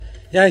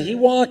Yeah, he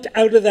walked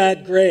out of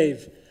that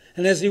grave.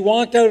 And as he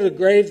walked out of the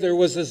grave, there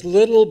was this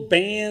little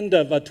band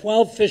of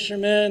 12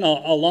 fishermen,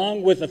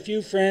 along with a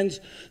few friends,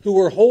 who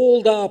were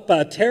holed up,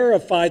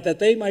 terrified that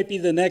they might be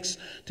the next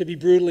to be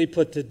brutally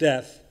put to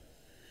death.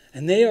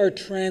 And they are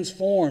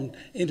transformed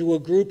into a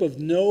group of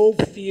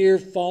no-fear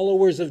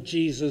followers of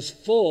Jesus,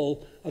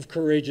 full of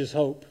courageous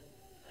hope.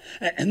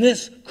 And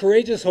this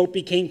courageous hope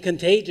became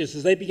contagious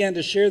as they began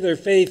to share their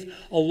faith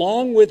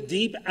along with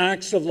deep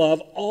acts of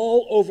love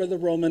all over the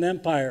Roman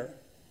Empire.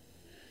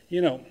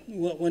 You know,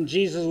 when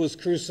Jesus was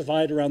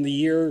crucified around the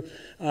year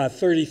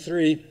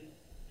 33,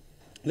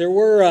 there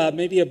were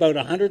maybe about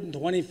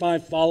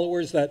 125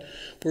 followers that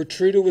were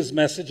true to his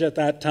message at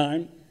that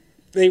time.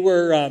 They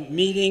were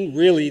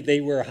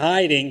they were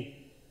hiding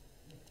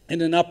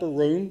in an upper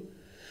room.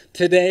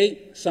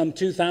 Today, some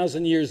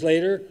 2,000 years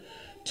later,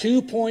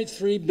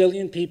 2.3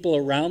 billion people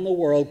around the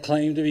world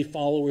claim to be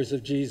followers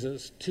of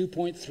Jesus.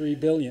 2.3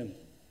 billion.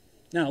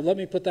 Now, let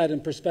me put that in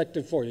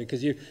perspective for you,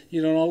 because you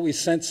don't always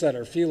sense that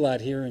or feel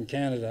that here in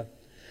Canada.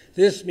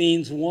 This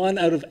means 1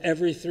 out of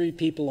every 3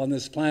 people on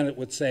this planet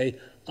would say,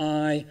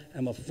 I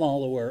am a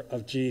follower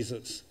of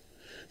Jesus.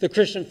 The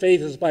Christian faith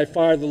is by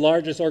far the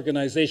largest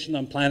organization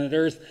on planet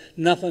Earth.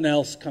 Nothing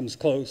else comes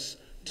close.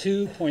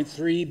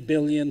 2.3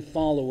 billion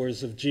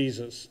followers of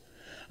Jesus.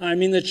 I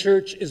mean, the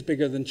church is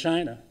bigger than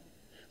China.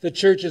 The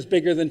church is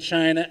bigger than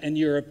China and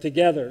Europe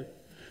together.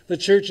 The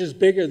church is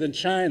bigger than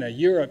China,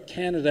 Europe,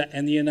 Canada,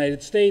 and the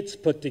United States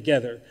put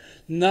together.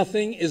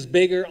 Nothing is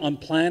bigger on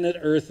planet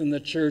Earth than the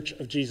church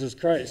of Jesus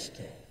Christ.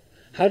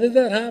 How did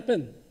that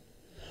happen?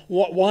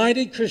 Why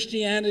did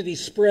Christianity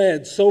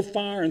spread so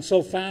far and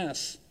so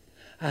fast?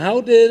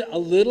 How did a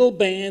little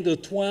band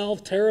of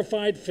 12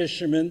 terrified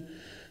fishermen,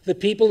 the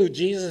people who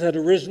Jesus had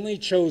originally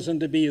chosen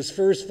to be his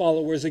first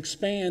followers,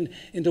 expand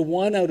into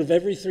 1 out of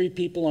every 3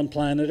 people on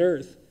planet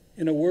Earth?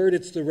 In a word,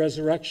 it's the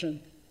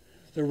resurrection.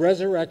 The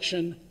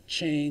resurrection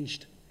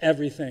changed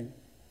everything.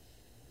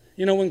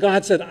 You know, when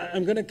God said,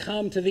 I'm going to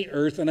come to the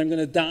earth and I'm going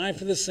to die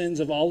for the sins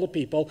of all the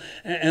people,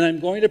 and I'm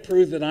going to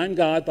prove that I'm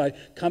God by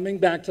coming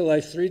back to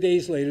life 3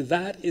 days later,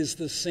 that is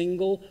the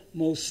single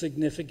most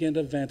significant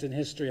event in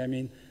history. I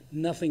mean,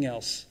 nothing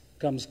else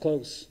comes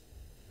close.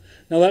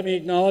 Now, let me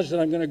acknowledge that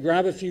I'm going to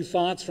grab a few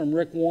thoughts from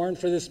Rick Warren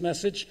for this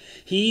message.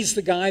 He's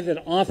the guy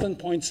that often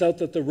points out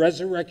that the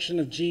resurrection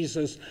of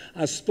Jesus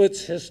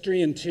splits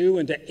history in two,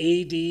 into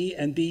AD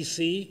and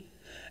BC.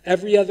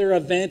 Every other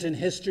event in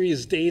history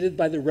is dated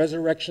by the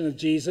resurrection of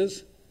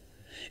Jesus.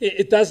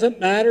 It doesn't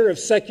matter if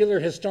secular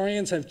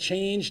historians have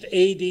changed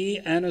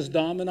AD, Annus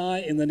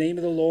Domini, in the name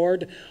of the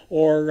Lord,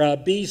 or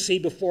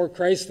BC, before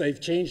Christ. They've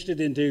changed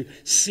it into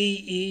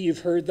CE, you've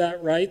heard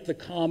that right, the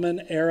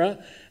Common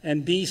Era,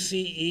 and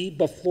BCE,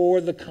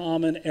 before the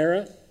Common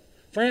Era.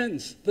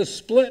 Friends, the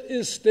split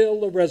is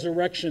still the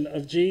resurrection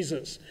of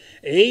Jesus.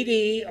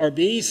 AD or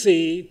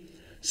BC,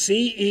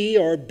 CE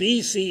or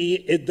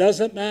BCE, it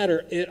doesn't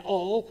matter. It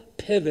all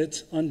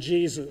pivots on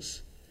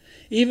Jesus.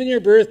 Even your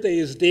birthday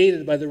is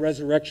dated by the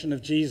resurrection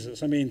of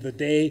Jesus. I mean, the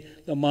day,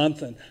 the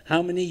month, and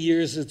how many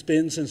years it's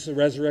been since the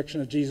resurrection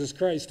of Jesus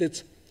Christ.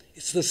 It's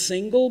the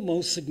single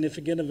most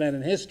significant event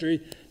in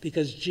history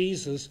because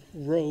Jesus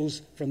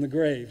rose from the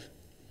grave.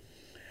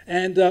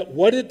 And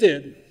what it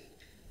did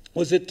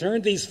was it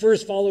turned these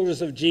first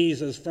followers of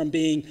Jesus from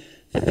being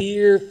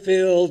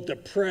fear-filled,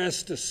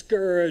 depressed,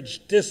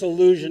 discouraged,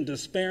 disillusioned,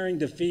 despairing,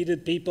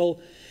 defeated people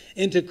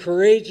into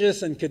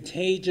courageous and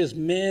contagious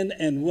men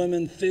and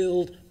women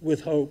filled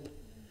with hope.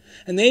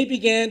 And they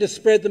began to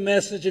spread the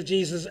message of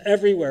Jesus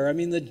everywhere. I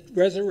mean, the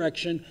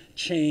resurrection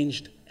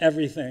changed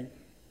everything.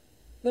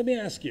 Let me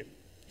ask you,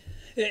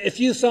 if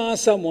you saw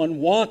someone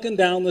walking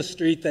down the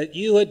street that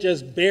you had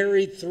just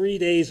buried 3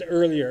 days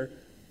earlier,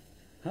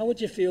 how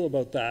would you feel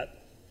about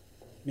that?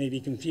 Maybe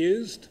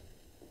confused?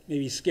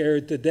 Maybe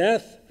scared to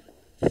death?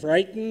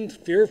 Frightened?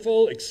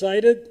 Fearful?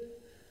 Excited?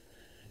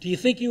 Do you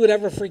think you would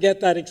ever forget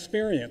that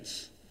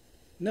experience?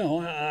 No,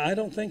 I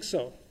don't think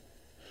so.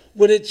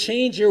 Would it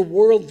change your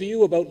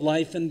worldview about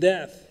life and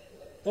death?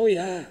 Oh,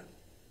 yeah.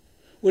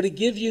 Would it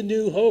give you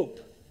new hope?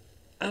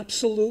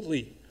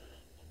 Absolutely.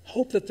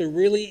 Hope that there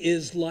really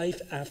is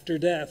life after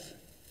death.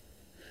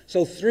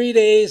 So 3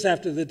 days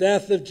after the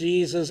death of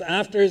Jesus,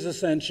 after his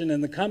ascension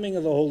and the coming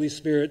of the Holy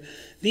Spirit,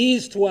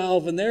 these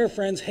 12 and their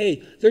friends,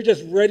 hey, they're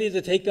just ready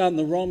to take on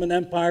the Roman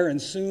Empire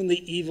and soon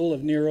the evil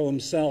of Nero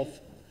himself.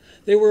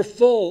 They were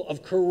full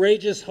of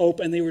courageous hope,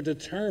 and they were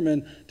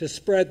determined to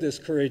spread this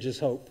courageous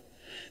hope.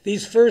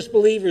 These first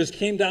believers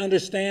came to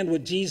understand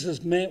what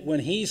Jesus meant when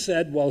he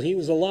said, while he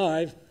was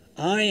alive,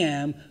 I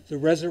am the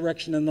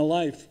resurrection and the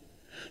life.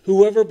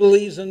 Whoever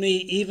believes in me,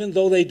 even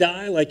though they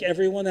die like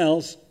everyone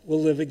else,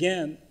 will live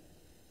again.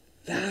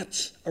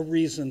 That's a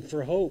reason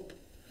for hope.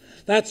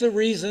 That's a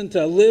reason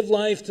to live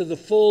life to the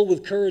full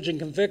with courage and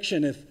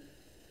conviction.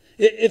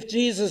 If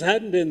Jesus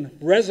hadn't been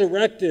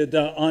resurrected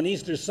on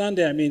Easter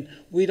Sunday, I mean,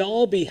 we'd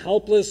all be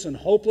helpless and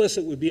hopeless.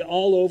 It would be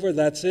all over.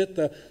 That's it.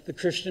 The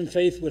Christian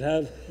faith would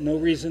have no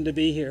reason to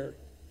be here.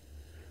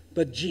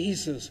 But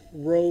Jesus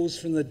rose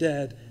from the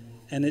dead,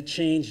 and it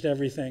changed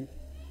everything.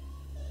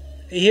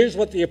 Here's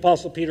what the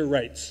Apostle Peter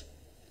writes.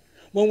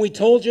 When we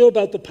told you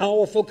about the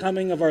powerful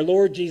coming of our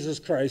Lord Jesus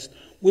Christ,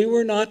 we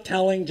were not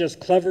telling just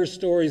clever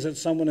stories that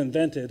someone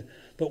invented,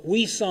 but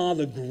we saw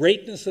the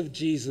greatness of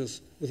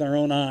Jesus with our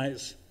own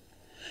eyes.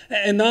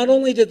 And not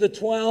only did the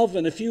 12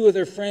 and a few of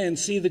their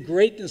friends see the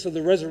greatness of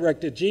the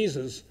resurrected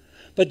Jesus,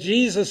 but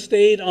Jesus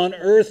stayed on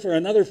earth for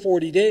another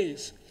 40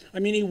 days. I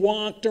mean, he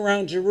walked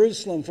around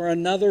Jerusalem for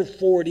another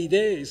 40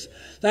 days.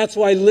 That's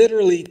why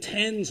literally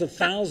tens of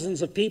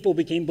thousands of people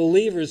became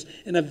believers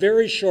in a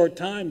very short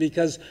time,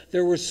 because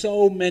there were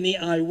so many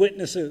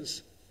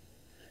eyewitnesses.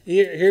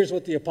 Here's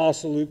what the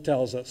Apostle Luke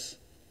tells us.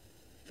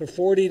 For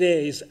 40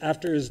 days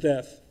after his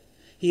death,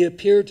 he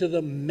appeared to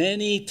them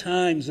many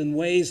times in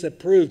ways that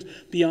proved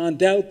beyond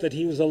doubt that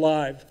he was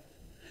alive.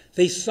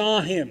 They saw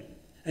him,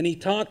 and he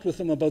talked with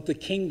them about the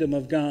kingdom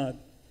of God.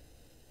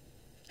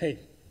 Hey,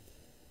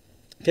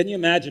 can you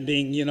imagine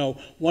being,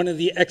 one of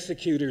the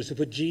executors who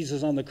put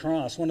Jesus on the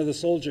cross, one of the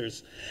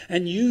soldiers,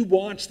 and you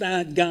watch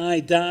that guy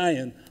die,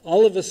 and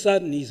all of a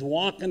sudden he's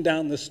walking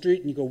down the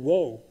street, and you go,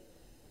 whoa.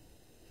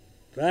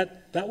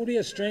 That would be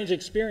a strange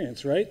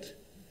experience, right?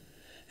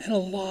 And a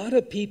lot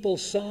of people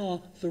saw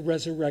the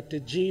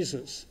resurrected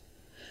Jesus.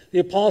 The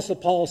Apostle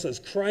Paul says,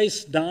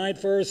 Christ died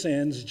for our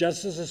sins,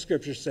 just as the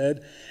Scripture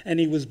said, and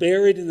he was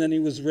buried, and then he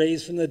was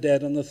raised from the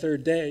dead on the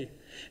third day.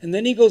 And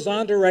then he goes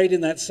on to write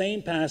in that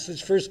same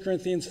passage, 1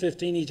 Corinthians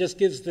 15, he just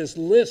gives this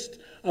list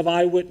of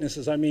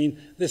eyewitnesses. I mean,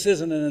 this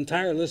isn't an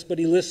entire list, but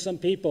he lists some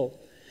people.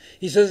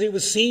 He says he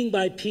was seen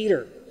by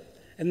Peter,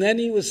 and then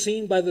he was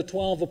seen by the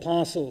 12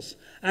 apostles.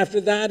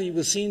 After that, he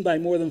was seen by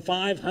more than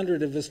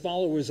 500 of his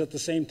followers at the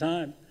same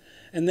time.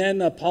 And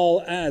then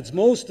Paul adds,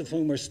 most of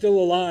whom are still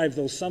alive,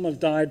 though some have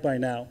died by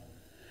now.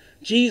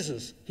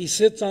 Jesus, he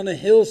sits on a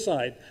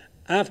hillside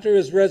after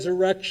his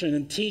resurrection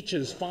and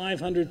teaches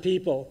 500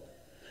 people.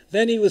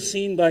 Then he was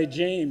seen by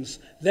James.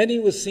 Then he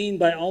was seen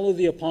by all of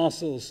the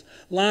apostles.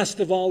 Last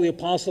of all, the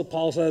Apostle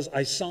Paul says,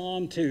 I saw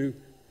him too.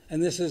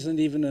 And this isn't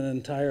even an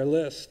entire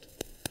list.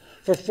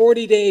 For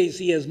 40 days,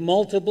 he has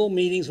multiple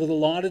meetings with a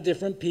lot of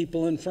different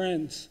people and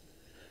friends.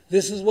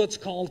 This is what's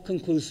called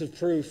conclusive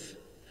proof.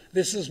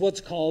 This is what's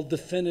called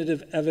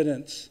definitive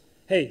evidence.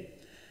 Hey,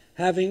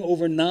 having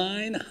over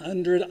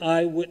 900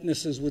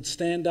 eyewitnesses would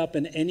stand up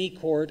in any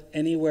court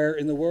anywhere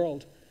in the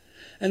world.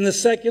 And the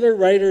secular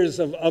writers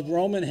of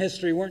Roman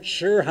history weren't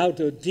sure how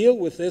to deal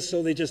with this,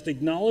 so they just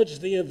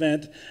acknowledged the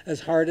event,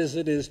 as hard as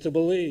it is to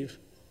believe.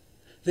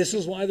 This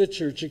is why the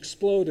church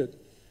exploded.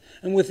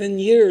 And within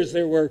years,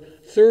 there were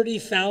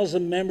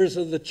 30,000 members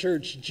of the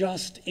church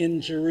just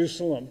in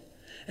Jerusalem.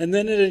 And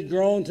then it had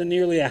grown to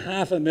nearly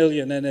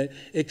 500,000, and it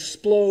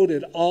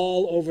exploded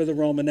all over the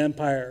Roman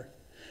Empire.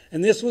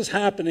 And this was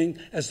happening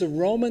as the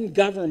Roman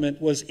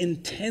government was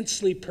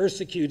intensely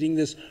persecuting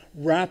this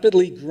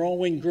rapidly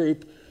growing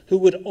group who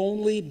would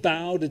only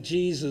bow to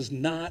Jesus,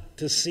 not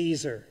to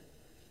Caesar.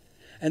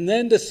 And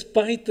then,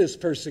 despite this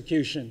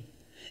persecution,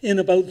 in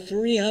about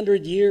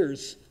 300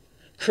 years,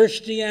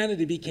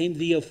 Christianity became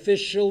the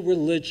official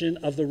religion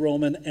of the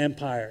Roman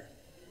Empire.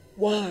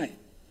 Why?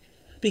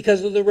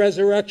 Because of the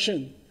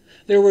resurrection.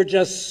 There were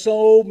just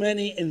so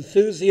many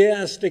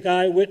enthusiastic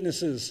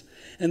eyewitnesses,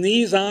 and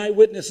these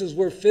eyewitnesses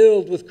were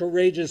filled with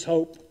courageous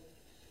hope.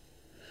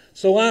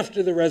 So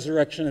after the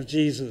resurrection of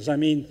Jesus,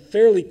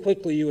 fairly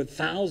quickly you had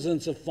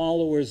thousands of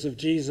followers of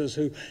Jesus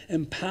who,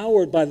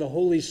 empowered by the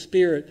Holy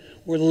Spirit,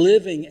 were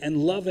living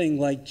and loving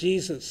like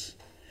Jesus.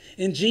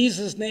 In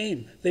Jesus'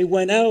 name, they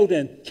went out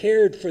and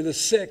cared for the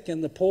sick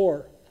and the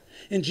poor.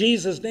 In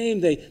Jesus'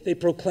 name, they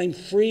proclaimed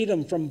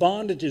freedom from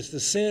bondages to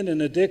sin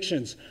and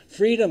addictions,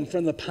 freedom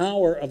from the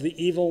power of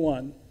the evil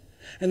one.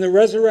 And the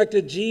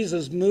resurrected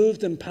Jesus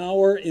moved in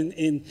power,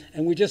 and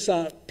we just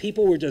saw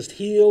people were just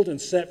healed and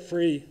set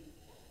free.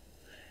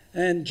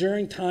 And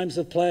during times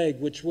of plague,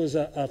 which was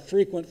a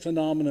frequent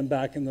phenomenon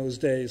back in those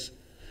days,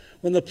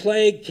 when the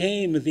plague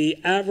came, the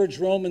average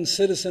Roman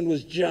citizen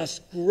was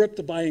just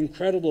gripped by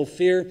incredible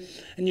fear.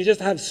 And you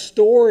just have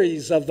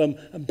stories of them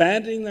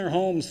abandoning their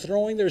homes,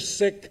 throwing their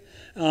sick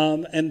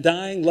and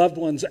dying loved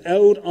ones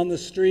out on the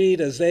street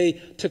as they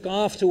took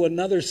off to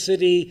another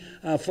city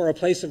for a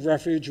place of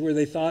refuge where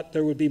they thought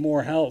there would be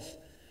more health.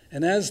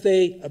 And as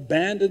they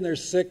abandoned their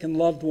sick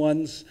loved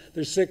ones,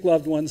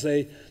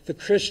 the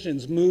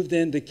Christians moved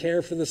in to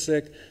care for the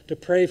sick, to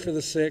pray for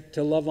the sick,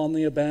 to love on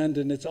the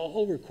abandoned. It's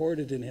all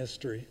recorded in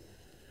history.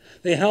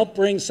 They helped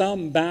bring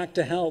some back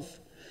to health.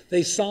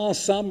 They saw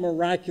some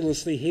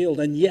miraculously healed.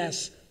 And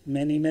yes,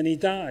 many, many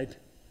died.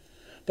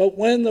 But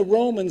when the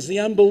Romans, the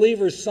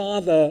unbelievers,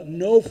 saw the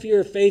no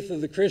fear faith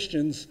of the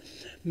Christians,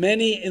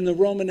 many in the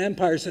Roman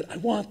Empire said, I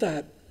want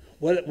that.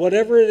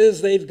 Whatever it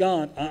is they've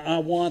got, I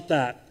want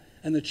that.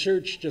 And the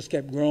church just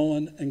kept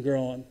growing and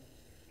growing.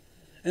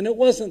 And it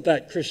wasn't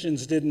that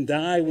Christians didn't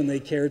die when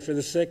they cared for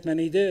the sick.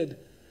 Many did.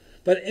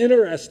 But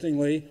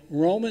interestingly,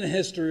 Roman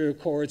history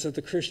records that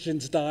the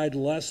Christians died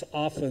less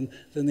often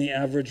than the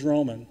average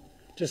Roman.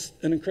 Just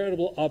an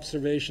incredible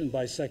observation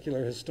by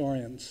secular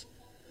historians.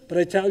 But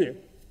I tell you,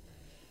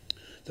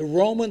 the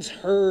Romans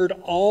heard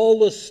all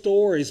the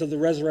stories of the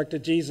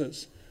resurrected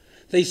Jesus.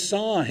 They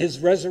saw his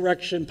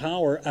resurrection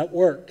power at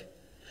work.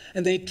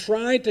 And they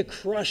tried to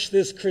crush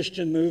this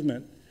Christian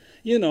movement.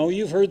 You know,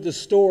 you've heard the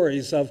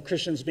stories of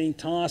Christians being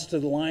tossed to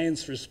the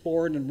lions for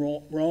sport in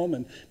Rome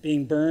and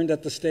being burned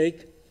at the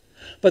stake.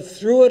 But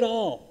through it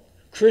all,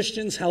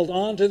 Christians held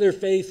on to their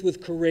faith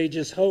with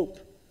courageous hope.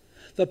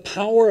 The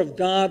power of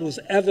God was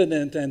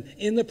evident, and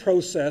in the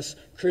process,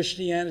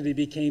 Christianity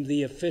became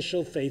the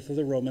official faith of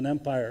the Roman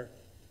Empire.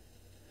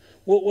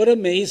 What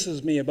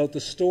amazes me about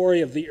the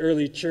story of the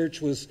early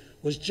church was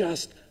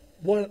just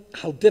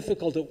how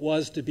difficult it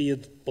was to be a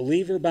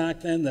believer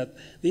back then, that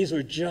these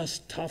were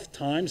just tough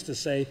times to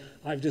say,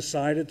 I've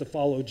decided to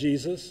follow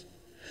Jesus.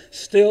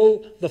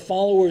 Still, the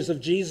followers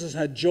of Jesus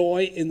had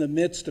joy in the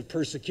midst of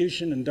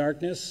persecution and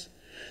darkness.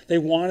 They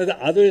wanted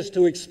others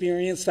to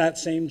experience that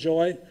same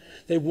joy.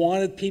 They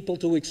wanted people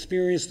to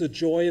experience the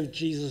joy of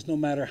Jesus no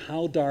matter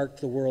how dark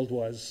the world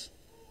was.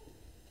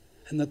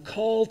 And the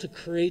call to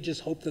courageous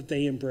hope that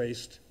they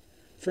embraced,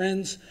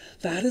 friends,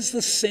 that is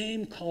the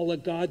same call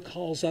that God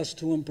calls us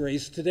to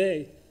embrace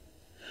today.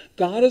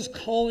 God is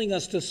calling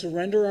us to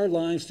surrender our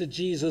lives to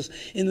Jesus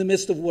in the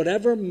midst of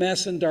whatever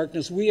mess and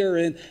darkness we are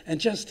in, and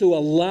just to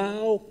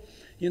allow,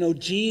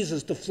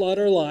 Jesus to flood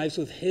our lives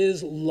with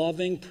his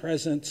loving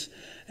presence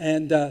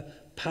and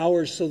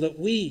power, so that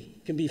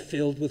we can be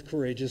filled with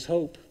courageous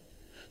hope,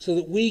 so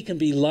that we can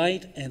be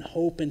light and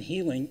hope and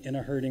healing in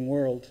a hurting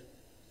world.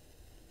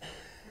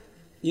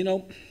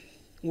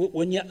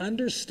 When you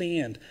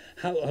understand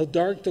how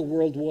dark the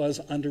world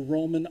was under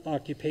Roman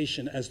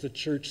occupation as the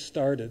church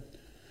started,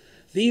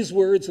 these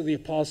words of the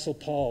Apostle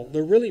Paul,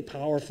 they're really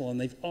powerful, and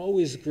they've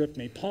always gripped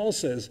me. Paul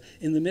says,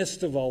 in the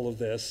midst of all of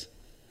this,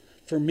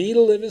 for me to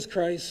live is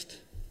Christ,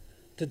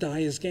 to die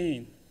is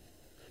gain.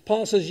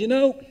 Paul says,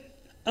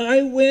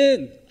 I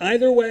win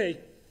either way.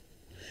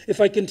 If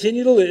I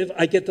continue to live,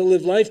 I get to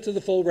live life to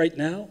the full right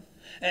now,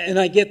 and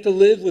I get to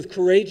live with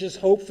courageous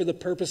hope for the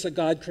purpose that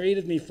God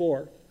created me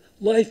for.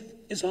 Life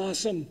is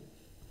awesome.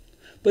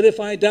 But if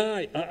I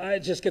die, I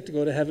just get to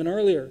go to heaven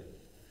earlier.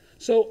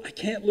 So I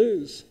can't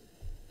lose.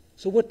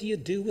 So what do you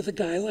do with a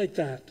guy like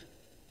that?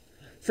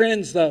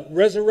 Friends, the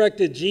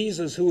resurrected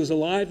Jesus who is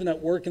alive and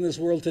at work in this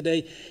world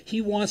today,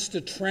 he wants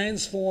to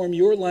transform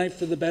your life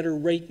for the better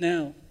right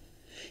now.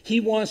 He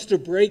wants to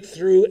break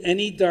through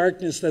any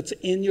darkness that's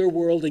in your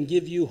world and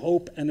give you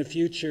hope and a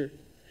future.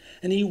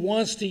 And he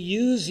wants to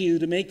use you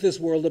to make this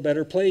world a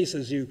better place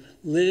as you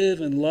live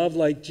and love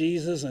like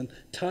Jesus and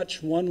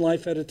touch one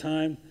life at a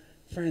time.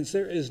 Friends,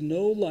 there is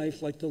no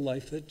life like the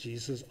life that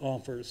Jesus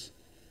offers.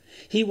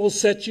 He will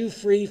set you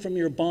free from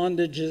your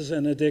bondages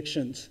and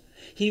addictions.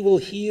 He will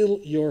heal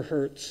your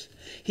hurts.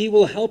 He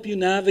will help you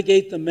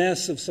navigate the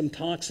mess of some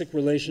toxic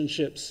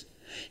relationships.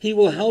 He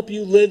will help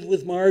you live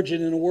with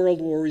margin in a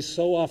world where we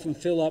so often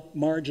fill up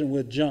margin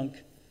with junk.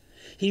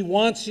 He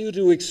wants you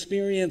to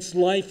experience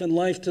life and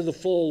life to the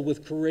full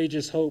with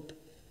courageous hope.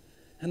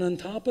 And on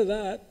top of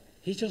that,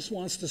 he just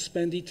wants to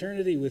spend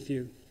eternity with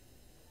you.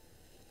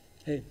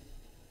 Hey,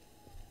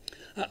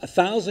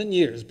 1,000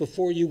 years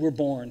before you were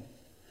born,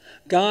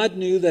 God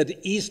knew that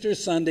Easter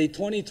Sunday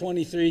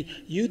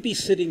 2023, you'd be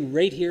sitting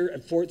right here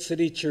at Fort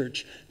City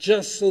Church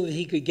just so that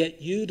he could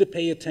get you to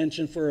pay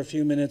attention for a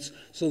few minutes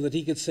so that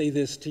he could say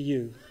this to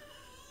you.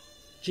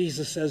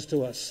 Jesus says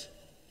to us,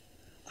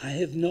 I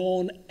have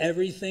known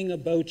everything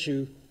about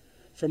you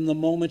from the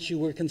moment you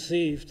were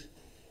conceived.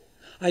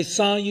 I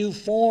saw you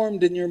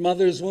formed in your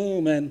mother's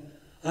womb, and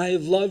I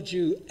have loved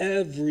you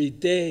every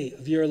day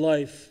of your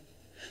life.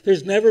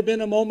 There's never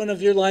been a moment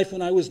of your life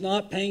when I was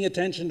not paying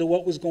attention to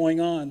what was going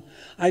on.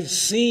 I've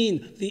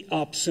seen the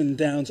ups and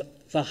downs,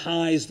 the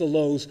highs, the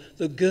lows,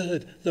 the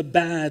good, the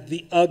bad,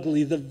 the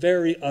ugly, the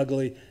very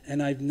ugly,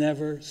 and I've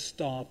never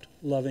stopped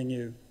loving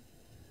you.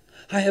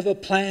 I have a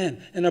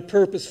plan and a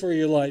purpose for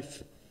your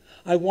life.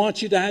 I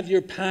want you to have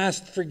your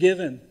past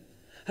forgiven,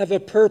 have a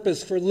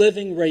purpose for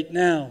living right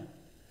now,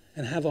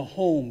 and have a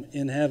home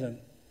in heaven.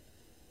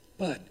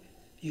 But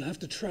you have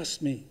to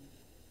trust me.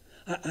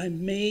 I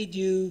made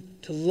you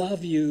to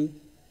love you,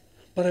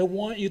 but I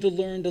want you to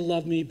learn to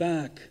love me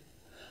back.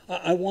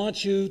 I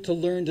want you to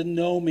learn to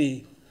know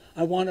me.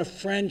 I want a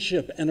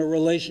friendship and a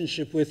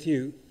relationship with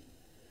you.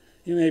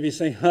 You may be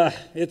saying,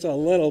 it's a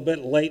little bit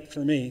late for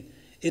me.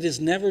 It is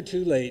never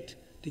too late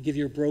to give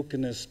your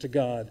brokenness to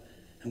God.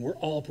 And we're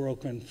all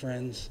broken,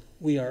 friends.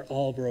 We are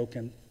all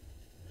broken.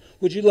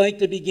 Would you like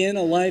to begin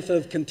a life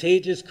of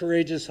contagious,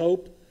 courageous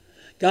hope?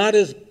 God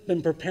has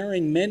been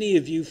preparing many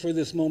of you for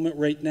this moment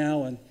right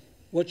now, and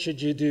what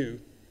should you do?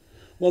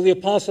 Well, the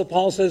Apostle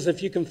Paul says,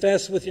 if you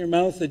confess with your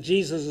mouth that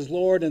Jesus is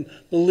Lord and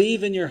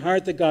believe in your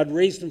heart that God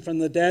raised him from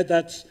the dead,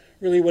 that's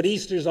really what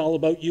Easter is all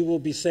about, you will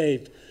be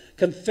saved.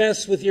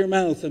 Confess with your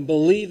mouth and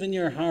believe in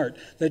your heart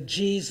that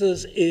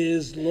Jesus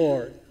is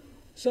Lord.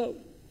 So,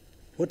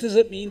 what does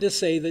it mean to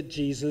say that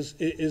Jesus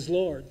is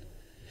Lord?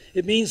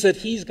 It means that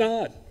he's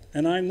God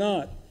and I'm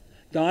not.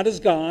 God is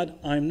God,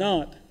 I'm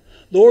not.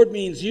 Lord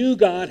means you,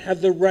 God,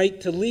 have the right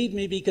to lead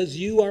me because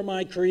you are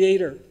my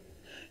creator.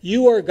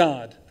 You are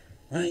God,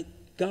 right?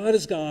 God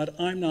is God,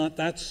 I'm not.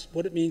 That's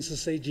what it means to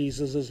say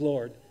Jesus is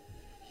Lord.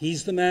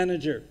 He's the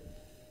manager.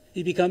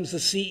 He becomes the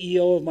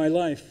CEO of my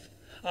life.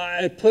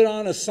 I put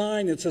on a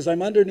sign that says,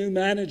 I'm under new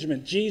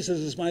management. Jesus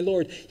is my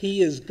Lord.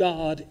 He is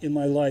God in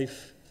my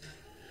life.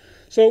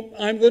 So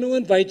I'm going to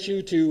invite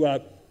you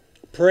to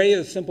pray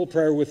a simple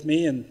prayer with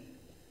me, and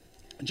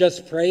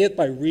just pray it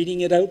by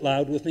reading it out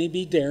loud with me.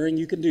 Be daring.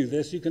 You can do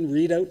this. You can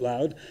read out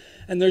loud.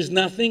 And there's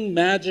nothing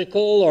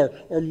magical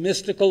or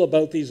mystical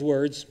about these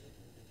words.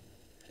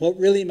 What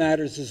really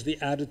matters is the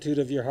attitude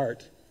of your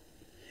heart.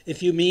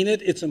 If you mean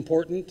it, it's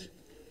important.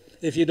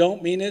 If you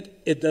don't mean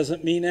it, it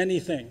doesn't mean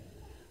anything.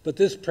 But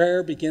this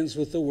prayer begins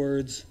with the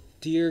words,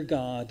 Dear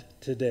God,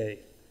 today.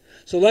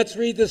 So let's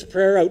read this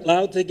prayer out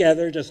loud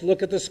together. Just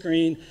look at the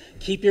screen,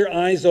 keep your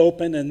eyes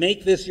open, and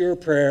make this your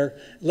prayer.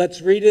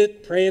 Let's read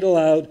it, pray it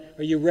aloud.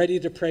 Are you ready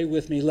to pray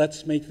with me?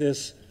 Let's make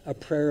this a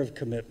prayer of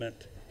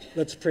commitment.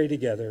 Let's pray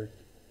together.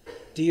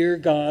 Dear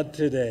God,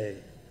 today,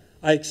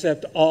 I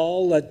accept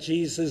all that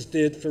Jesus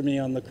did for me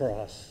on the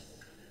cross.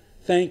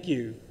 Thank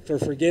you for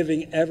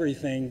forgiving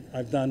everything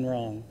I've done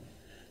wrong.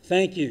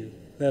 Thank you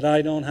that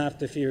I don't have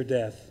to fear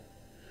death.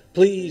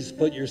 Please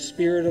put your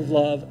spirit of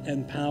love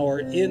and power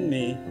in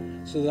me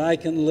so that I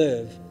can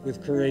live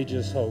with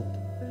courageous hope.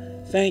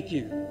 Thank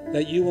you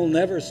that you will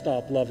never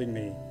stop loving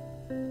me.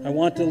 I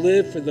want to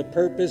live for the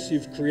purpose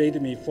you've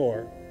created me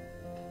for.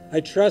 I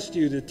trust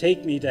you to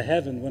take me to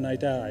heaven when I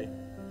die.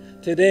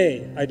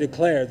 Today, I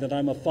declare that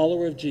I'm a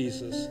follower of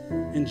Jesus.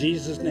 In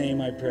Jesus'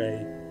 name I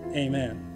pray. Amen.